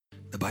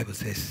Bible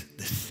says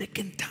the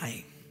second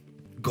time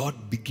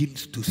God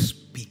begins to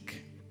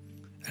speak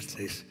and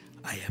says,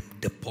 I am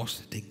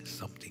depositing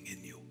something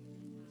in you.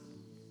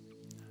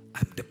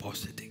 I'm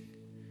depositing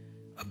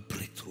a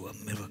breakthrough, a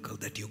miracle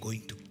that you're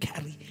going to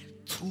carry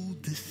through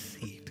this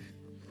seed.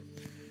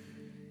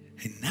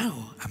 And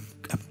now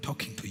I'm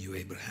talking to you,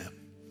 Abraham.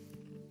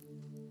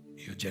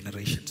 Your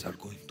generations are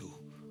going to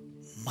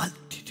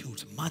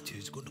multitudes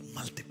going to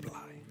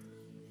multiply.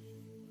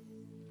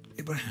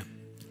 Abraham,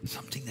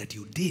 something that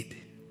you did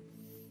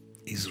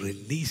is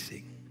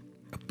releasing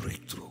a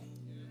breakthrough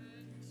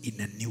in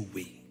a new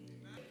way.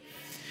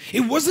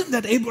 It wasn't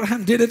that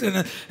Abraham did it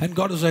and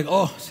God was like,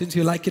 oh, since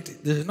you like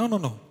it.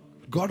 No.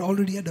 God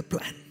already had a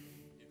plan.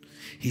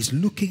 He's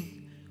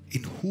looking,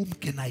 in whom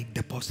can I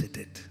deposit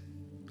it?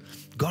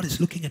 God is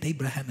looking at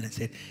Abraham and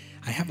said,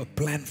 I have a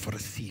plan for a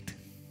seed.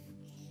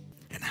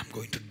 And I'm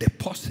going to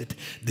deposit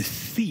the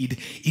seed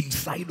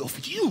inside of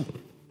you.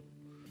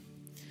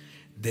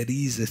 There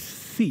is a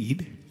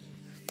seed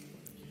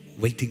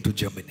waiting to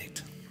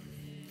germinate.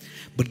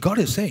 But God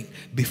is saying,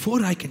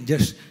 before I can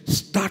just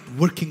start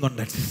working on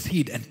that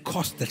seed and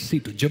cause that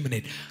seed to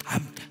germinate,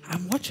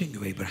 I'm watching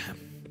you, Abraham.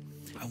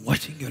 I'm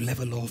watching your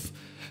level of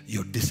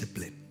your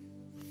discipline.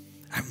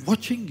 I'm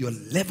watching your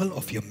level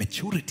of your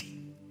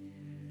maturity.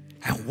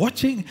 I'm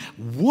watching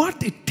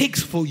what it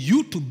takes for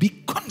you to be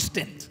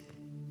constant.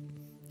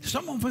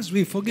 Some of us,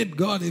 we forget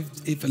God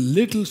if a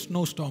little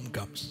snowstorm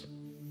comes.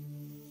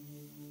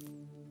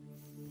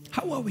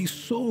 How are we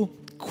so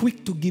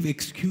quick to give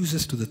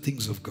excuses to the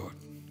things of God?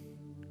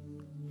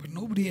 But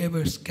nobody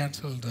ever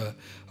canceled a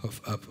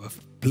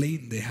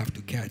plane they have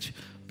to catch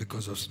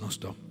because of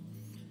snowstorm.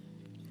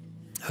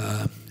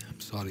 I'm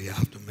sorry, I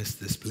have to miss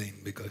this plane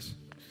because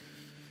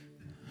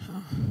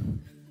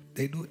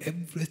they do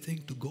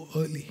everything to go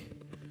early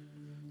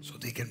so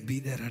they can be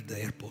there at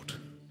the airport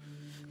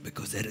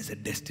because there is a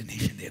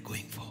destination they are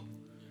going for.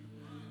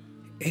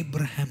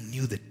 Abraham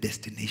knew the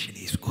destination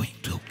he is going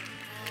to.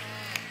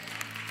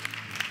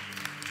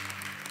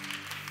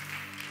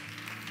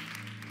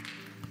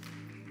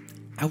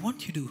 I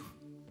want you to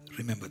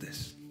remember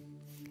this.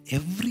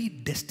 Every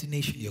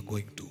destination you're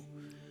going to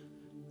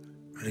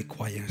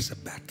requires a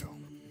battle.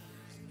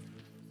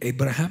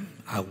 Abraham,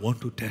 I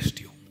want to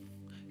test you.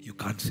 You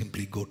can't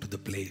simply go to the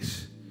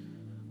place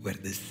where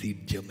the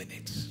seed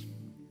germinates.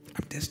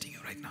 I'm testing you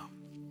right now.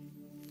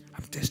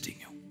 I'm testing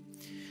you.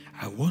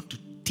 I want to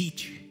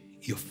teach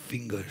your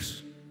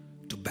fingers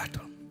to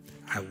battle.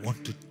 I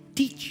want to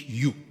teach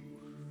you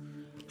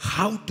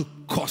how to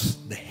cause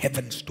the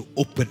heavens to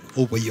open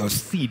over your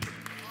seed.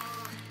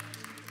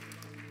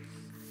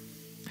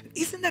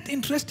 Isn't that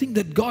interesting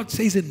that God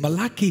says in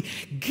Malachi,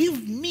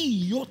 give me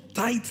your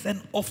tithes and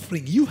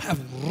offering. You have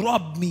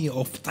robbed me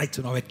of tithes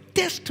and offering.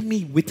 Test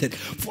me with it,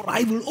 for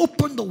I will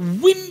open the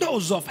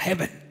windows of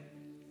heaven.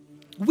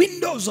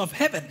 Windows of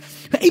heaven.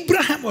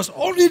 Abraham was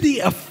already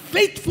a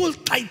faithful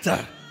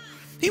tither.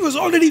 He was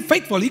already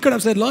faithful. He could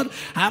have said, Lord,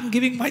 I'm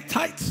giving my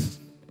tithes,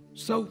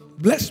 so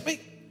bless me.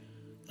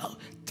 No,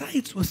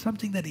 tithes was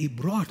something that he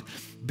brought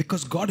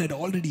because God had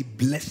already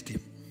blessed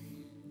him.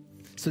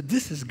 So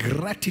this is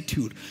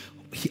gratitude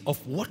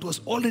of what was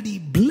already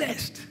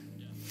blessed.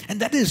 And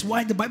that is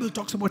why the Bible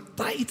talks about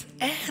tithes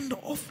and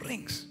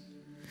offerings.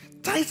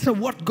 Tithes are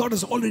what God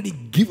has already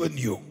given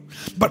you.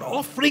 But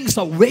offerings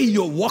are where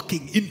you're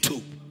walking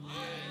into.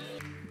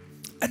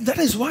 And that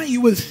is why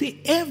you will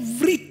see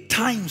every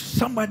time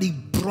somebody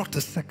brought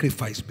a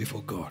sacrifice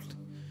before God,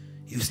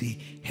 you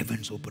see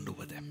heavens opened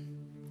over them.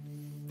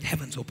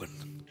 Heavens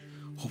opened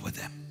over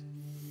them.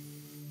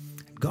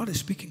 God is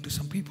speaking to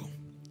some people.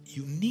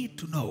 You need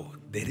to know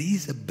there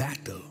is a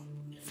battle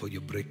for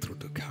your breakthrough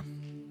to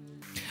come.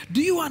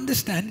 Do you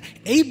understand?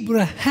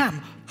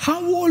 Abraham,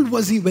 how old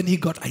was he when he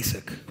got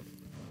Isaac?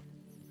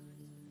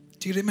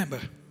 Do you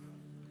remember?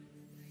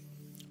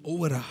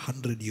 Over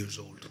 100 years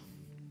old.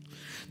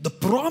 The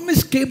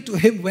promise came to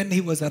him when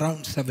he was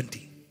around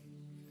 70.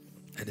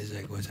 And he's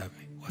like, what's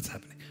happening? What's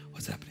happening?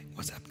 What's happening?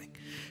 What's happening?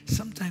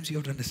 Sometimes you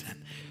have to understand,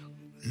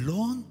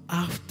 long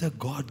after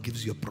God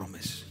gives you a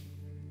promise,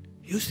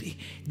 you see,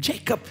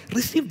 Jacob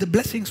received the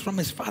blessings from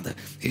his father.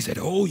 He said,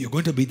 oh, you're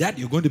going to be that,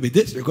 you're going to be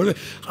this, you're going to be...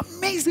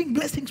 Amazing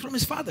blessings from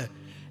his father.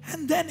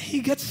 And then he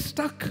gets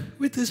stuck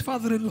with his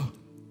father-in-law.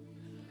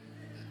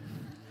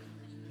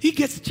 He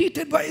gets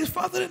cheated by his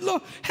father-in-law.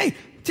 Hey,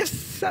 just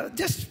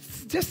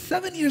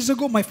 7 years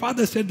ago, my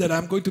father said that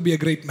I'm going to be a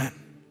great man.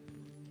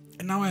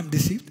 And now I'm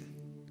deceived.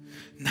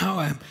 Now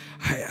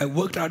I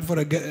worked out for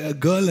a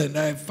girl and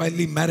I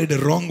finally married a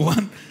wrong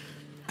one.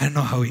 I don't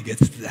know how he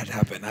gets that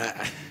happen.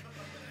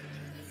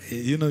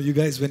 You know, you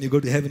guys, when you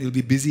go to heaven, you'll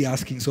be busy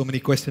asking so many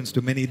questions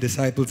to many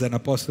disciples and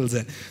apostles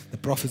and the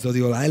prophets of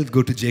the old. I'll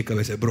go to Jacob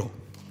and say, bro,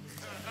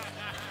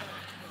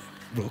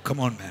 come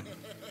on, man.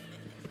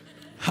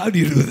 How do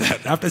you do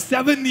that? After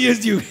 7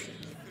 years, you...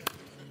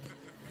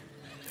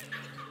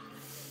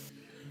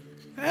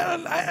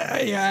 Well,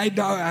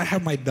 I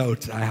have my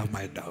doubts.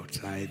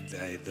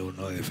 I don't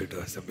know if it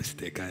was a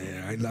mistake.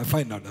 I'll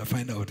find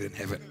out in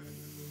heaven.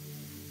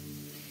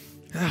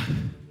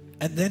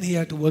 And then he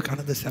had to work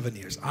another 7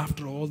 years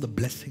after all the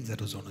blessings that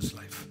was on his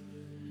life.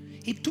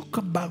 It took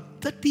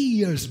about 30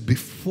 years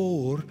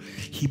before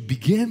he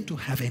began to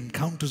have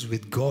encounters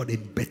with God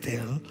in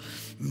Bethel,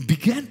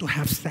 began to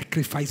have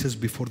sacrifices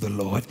before the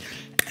Lord,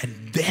 and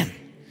then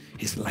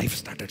his life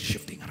started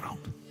shifting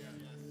around.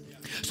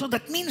 So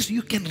that means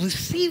you can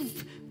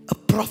receive a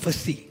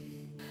prophecy.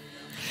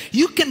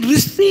 You can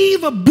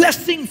receive a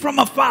blessing from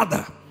a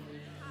father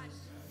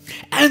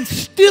and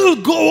still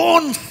go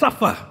on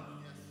suffer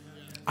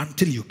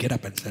until you get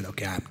up and say,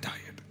 okay, I'm tired.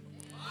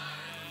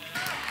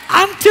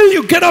 Until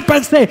you get up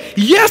and say,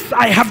 yes,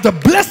 I have the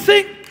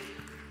blessing,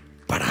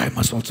 but I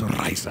must also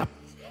rise up.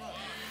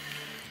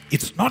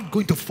 It's not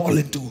going to fall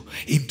into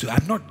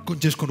I'm not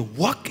just going to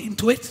walk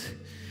into it.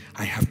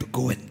 I have to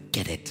go and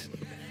get it.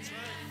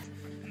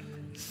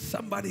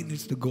 Somebody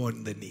needs to go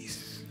on their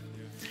knees.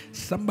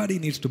 Somebody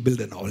needs to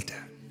build an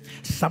altar.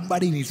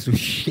 Somebody needs to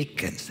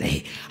shake and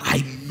say,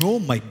 I know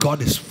my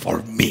God is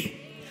for me.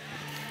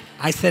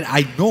 I said,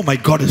 I know my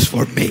God is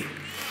for me.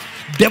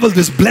 Devil,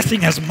 this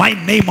blessing has my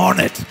name on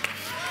it.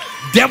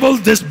 Devil,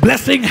 this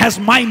blessing has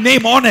my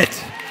name on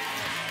it.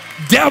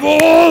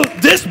 Devil,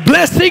 this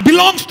blessing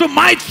belongs to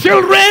my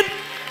children.